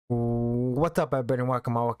What's up, everybody, and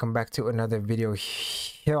welcome back to another video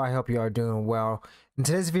here. I hope you are doing well. In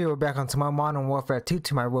today's video, we're back onto my Modern Warfare 2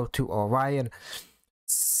 to my Road to Orion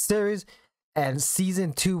series, and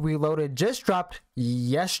season 2 Reloaded just dropped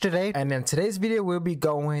yesterday. And in today's video, we'll be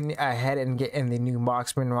going ahead and getting the new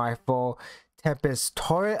marksman rifle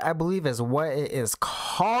𝗦𝗙𝗃𝗧𝗔𝗖𝗓, I believe is what it is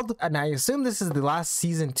called. And I assume this is the last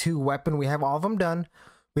season 2 weapon. We have all of them done.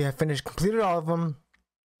 We have completed all of them.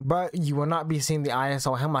 But you will not be seeing the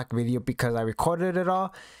ISO hemlock video because I recorded it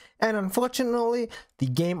all, and unfortunately the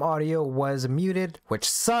game audio was muted, which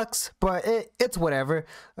sucks, but it's whatever.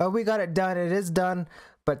 We got it done. It is done.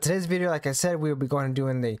 But today's video, like I said, we will be going and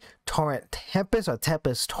doing the 𝗦𝗙𝗃𝗧𝗔𝗖𝗓 or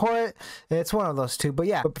𝗦𝗙𝗃𝗧𝗔𝗖𝗓. It's one of those two. But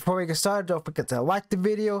yeah, but before we get started, don't forget to like the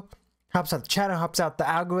video. Helps out the channel, helps out the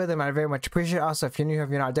algorithm. I very much appreciate it. Also, if you're new, if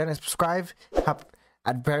you're not done it, subscribe.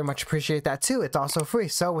 I'd very much appreciate that too. It's also free.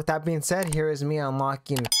 So with that being said, here is me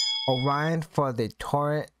unlocking Orion for the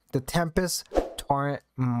𝗦𝗙𝗃𝗧𝗔𝗖𝗓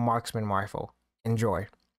marksman rifle. Enjoy.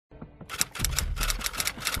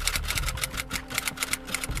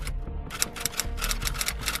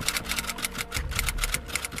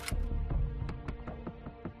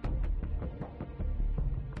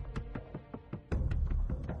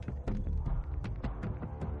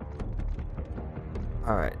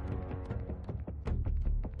 All right.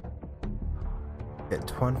 Get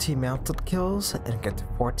 20 mounted kills and get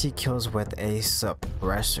 40 kills with a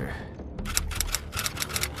suppressor.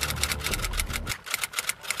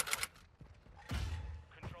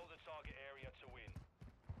 Control the target area to win.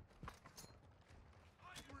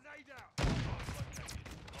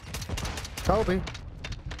 Kobe.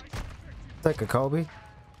 Take a Kobe.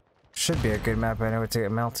 Should be a good map anyway to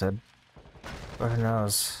get melted. But who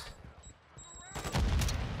knows?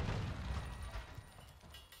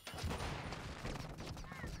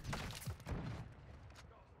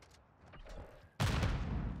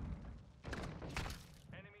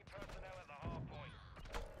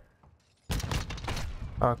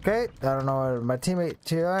 Okay, I don't know what my teammate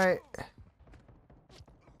to right.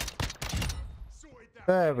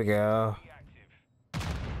 There we go.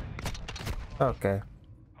 Okay.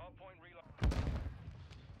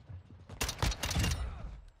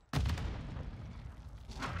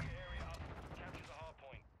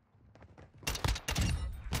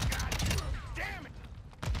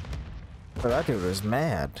 But that dude was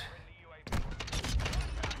mad.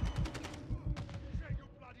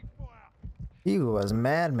 He was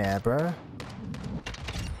mad, bro.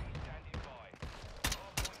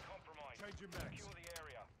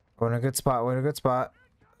 We're in a good spot. We're in a good spot.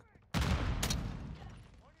 I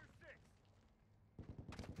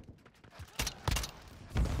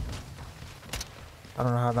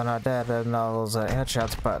don't know how they're not dead. They're not those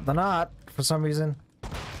headshots, but they're not for some reason.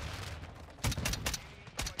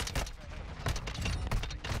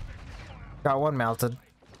 Got one melted.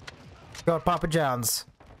 Go, Papa John's.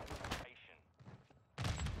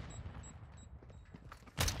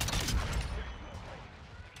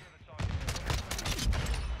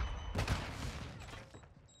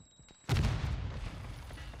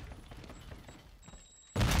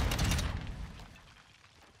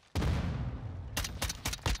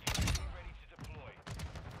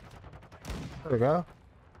 There we go.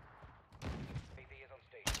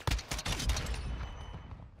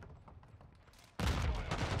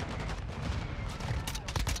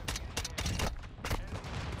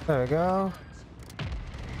 There we go.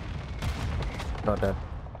 Not dead.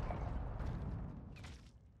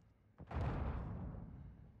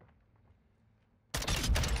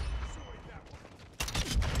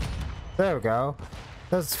 There we go.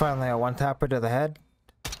 That's finally a one-tapper to the head.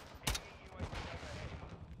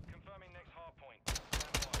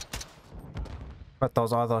 But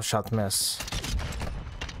all those shots miss.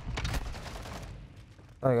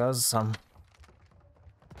 There goes some.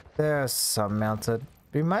 There's some mounted.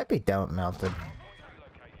 We might be down mounted.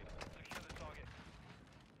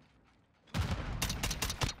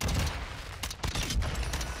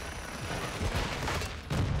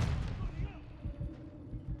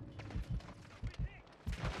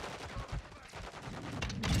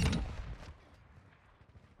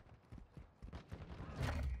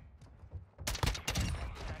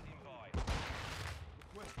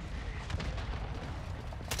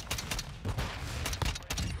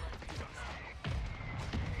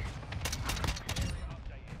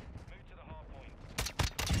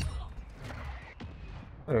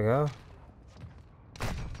 There we go.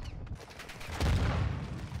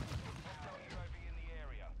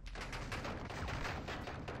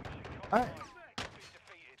 Alright.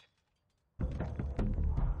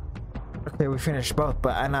 Okay, we finished both,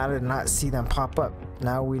 but I did not see them pop up.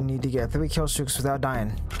 Now we need to get 3 kill streaks without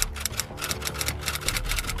dying.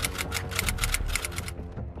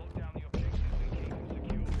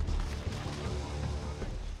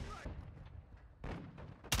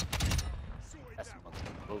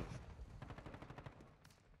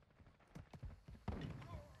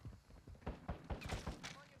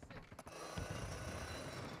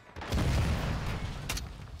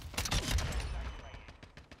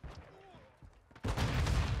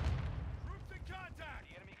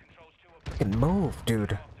 Fucking move,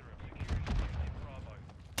 dude.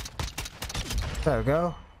 There we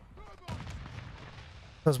go.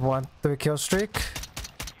 There's 1 3 kill streak.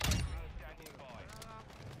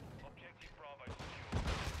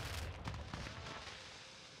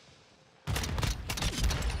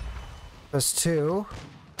 There's 2.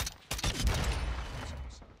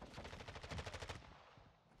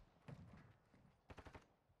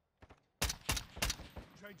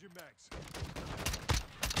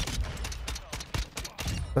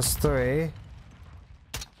 There's 3.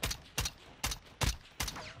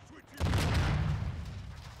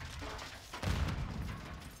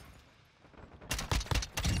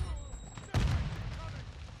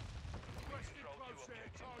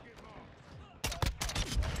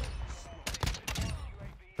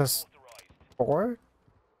 There's 4.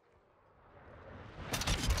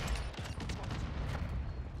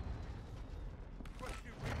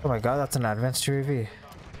 Oh my god, that's an advanced UAV.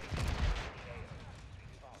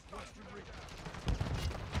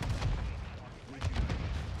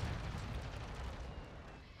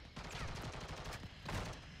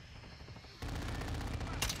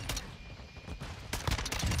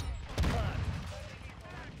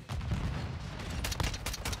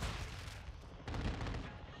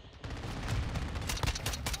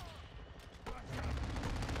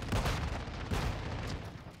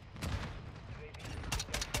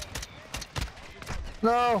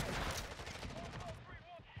 No!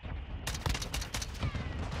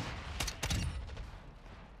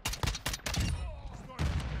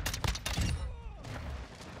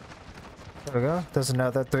 There we go. There's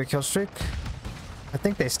another 3 kill streak. I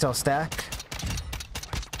think they still stack.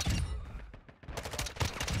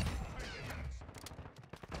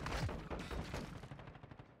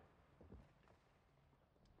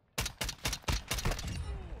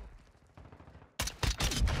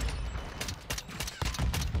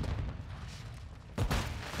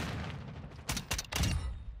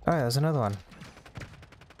 Oh, yeah, there's another one.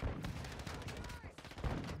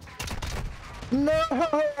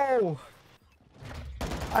 No!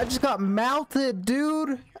 I just got mounted,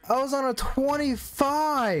 dude. I was on a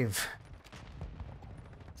 25.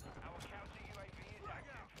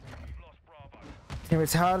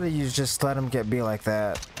 Anyways, how do you just let him get B like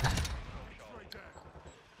that?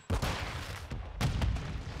 I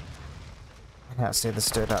can't see the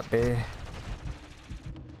stood up B.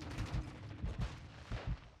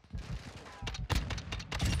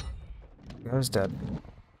 Who's dead?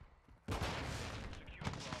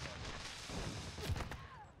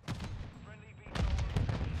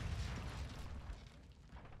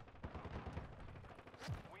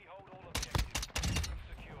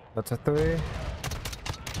 That's a 3.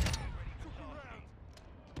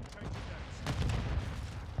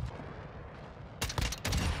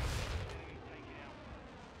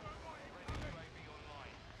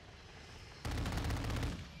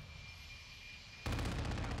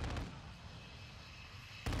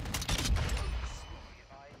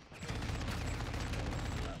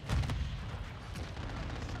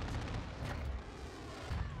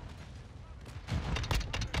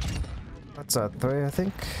 That's a 3, I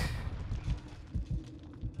think.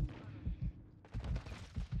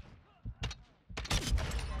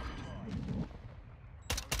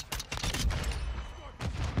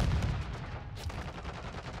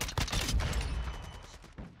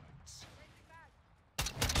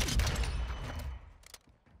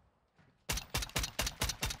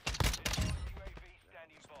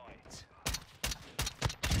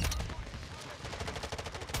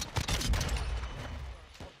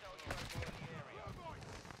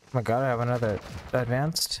 Oh my god, I have another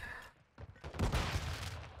advanced.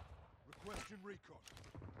 Requesting recon.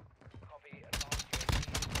 Copy. Advanced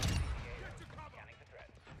UAV. Scanning for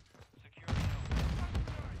threats. Security.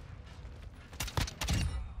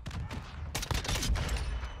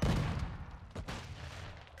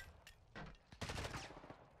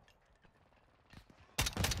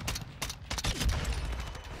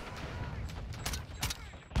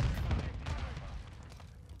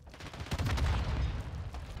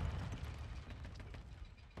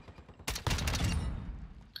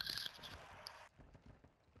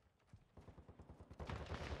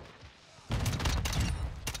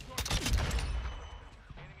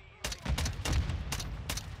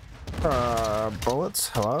 Bullets?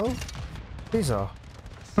 Hello? These are.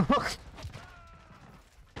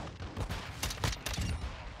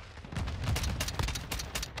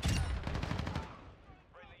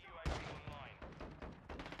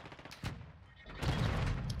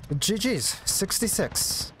 GG's,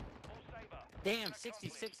 66. Damn,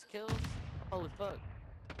 66 kills? Holy fuck.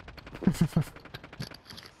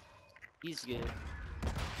 He's good.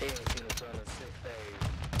 He ain't seen the sun in 6 days.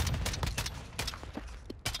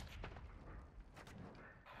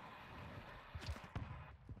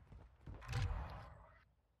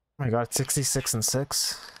 I got 66 and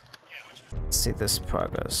 6. Let's see this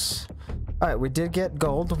progress. Alright, we did get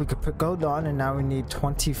gold. We could put gold on, and now we need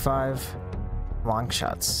 25 long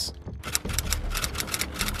shots.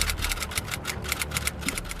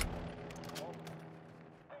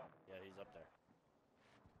 Yeah, he's up there.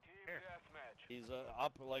 He's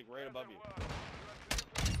up like right above you.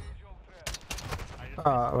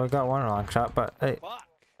 We got one long shot, but hey, Fuck!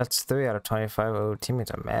 that's 3 out of 25. Oh, teammates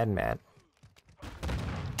are mad. Enemy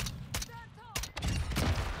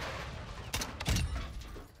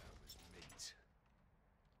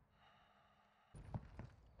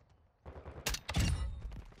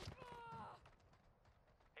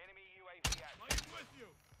UAV active.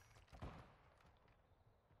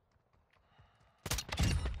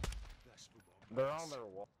 They're on their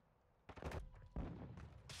wall.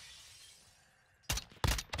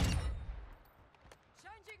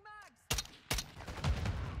 Changing mags.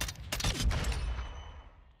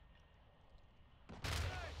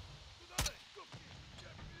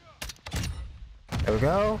 There we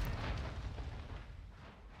go.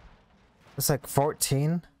 It's like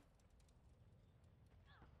 14.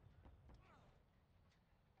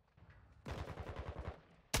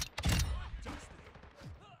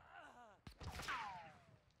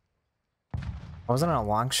 Wasn't it a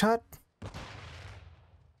long shot?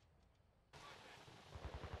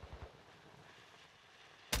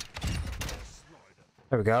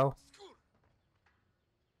 There we go.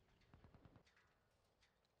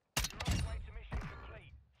 You're on way to mission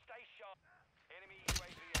complete. Stay sharp. Enemy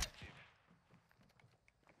UAV active.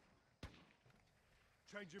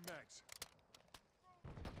 Changing mags.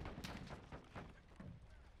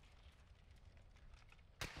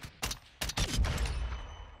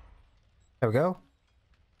 There we go.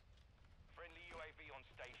 Friendly UAV on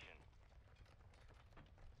station.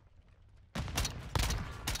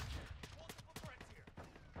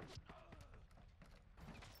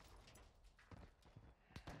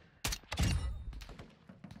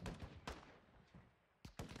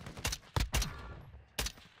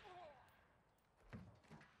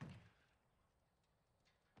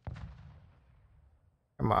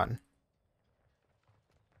 Come on.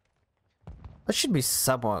 That should be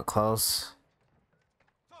somewhat close.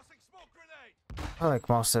 Tossing smoke grenade. I feel like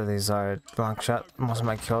most of these are long shot. Most of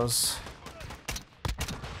my kills.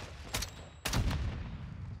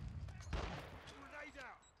 Grenade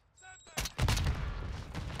out.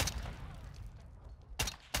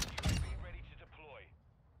 UAV ready to deploy.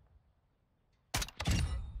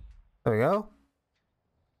 There we go.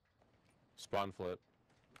 Spawn flip.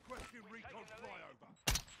 Requesting recon flyover.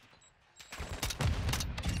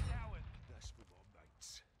 Towers. That's for my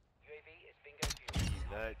mates. UAV is bingo fuel.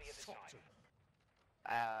 Nuts. Clear the time.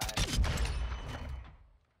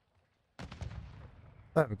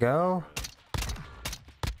 There we go. We've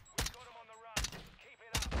got 'em on the run. Keep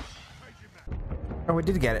it up. Changing mags. Oh, we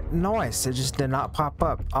did get it. Nice. It just did not pop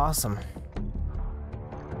up. Awesome.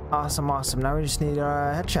 Awesome. Now we just need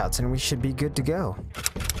headshots, and we should be good to go.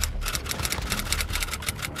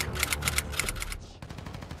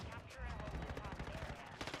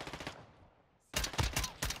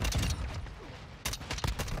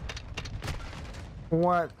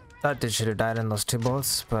 What? That dude should have died in those 2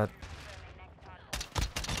 bullets, but...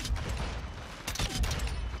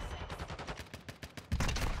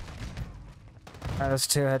 that's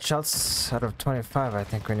 2 headshots out of 25, I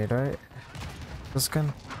think we need, right? This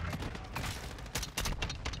gun?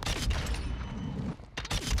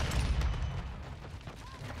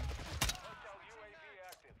 Hostile UAV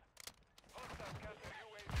active. Hostile counter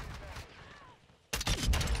UAV is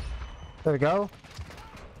active. There we go.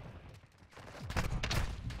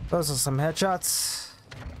 Those are some headshots.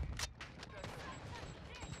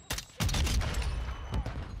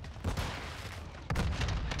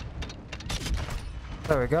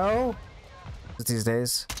 There we go. These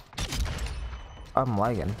days, I'm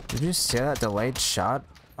lagging. Did you see that delayed shot?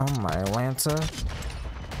 Oh my Lancer.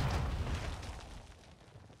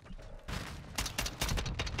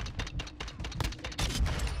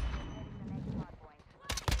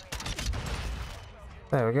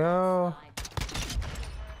 There we go.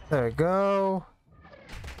 There we go.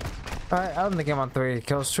 Alright, I don't think I'm on 3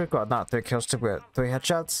 kill streak. Well, not 3 kill streak, but 3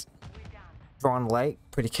 headshots. Drawn late,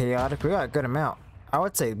 pretty chaotic. We got a good amount. I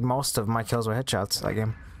would say most of my kills were headshots that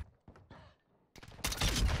game.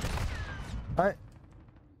 Alright.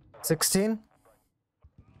 16.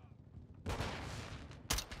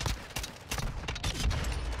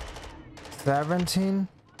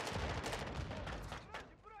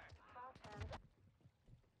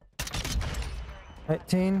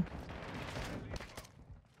 18.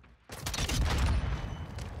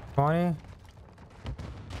 20.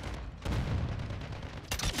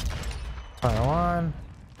 21.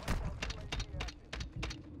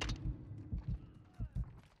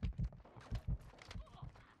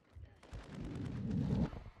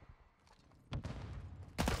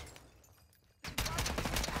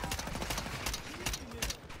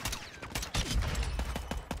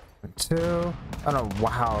 Two. Oh no,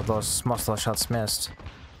 wow, those most of those shots missed.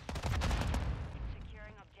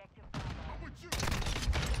 Securing objective Bravo.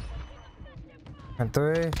 And 3.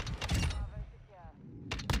 Bravo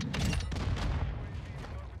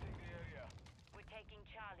secure. We're taking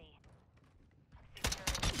Charlie.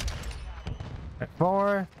 Securing Charlie. And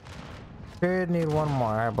 4. Should need one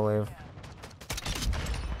more, I believe.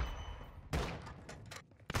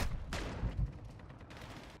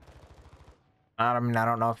 I mean, I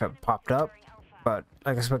don't know if it popped up, but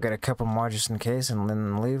I guess we'll get a couple more just in case and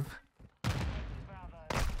then leave. Bravo.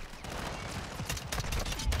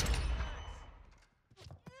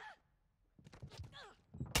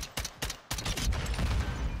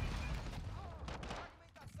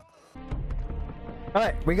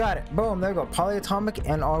 Alright, we got it. Boom, there we go. 𝗦𝗢𝗖𝗓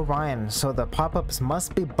and Orion. So the pop-ups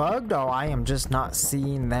must be bugged, or I am just not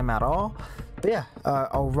seeing them at all. But yeah,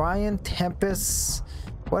 Orion, Tempest,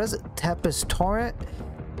 what is it? Tempest Torrent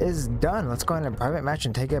is done. Let's go into private match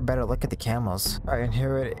and take a better look at the camos. Alright, and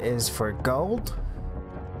here it is for gold.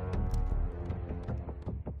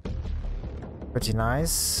 Pretty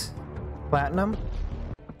nice. Platinum.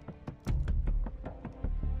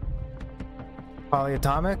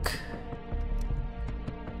 𝗦𝗢𝗧𝗓.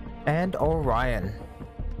 And Orion.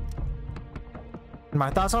 My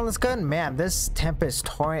thoughts on this gun? Man, this Tempest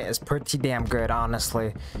Torrent is pretty damn good,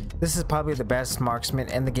 honestly. This is probably the best marksman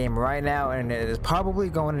in the game right now, and it is probably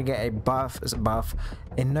going to get a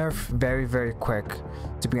nerf very, very quick,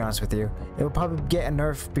 to be honest with you. It will probably get a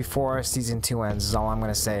nerf before season 2 ends, is all I'm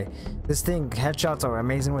going to say. This thing, headshots are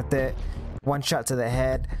amazing with it. One shot to the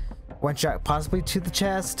head, one shot possibly to the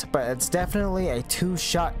chest, but it's definitely a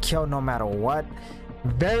 2-shot kill no matter what.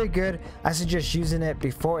 Very good. I suggest using it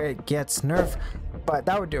before it gets nerfed. But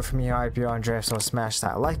that would do it for me. If you're on Drift, so smash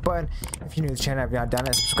that like button. If you're new to the channel, if you're not done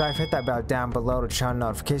it, subscribe, hit that bell down below to turn on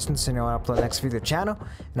notifications so you know when I upload the next video to the channel.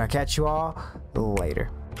 And I'll catch you all later.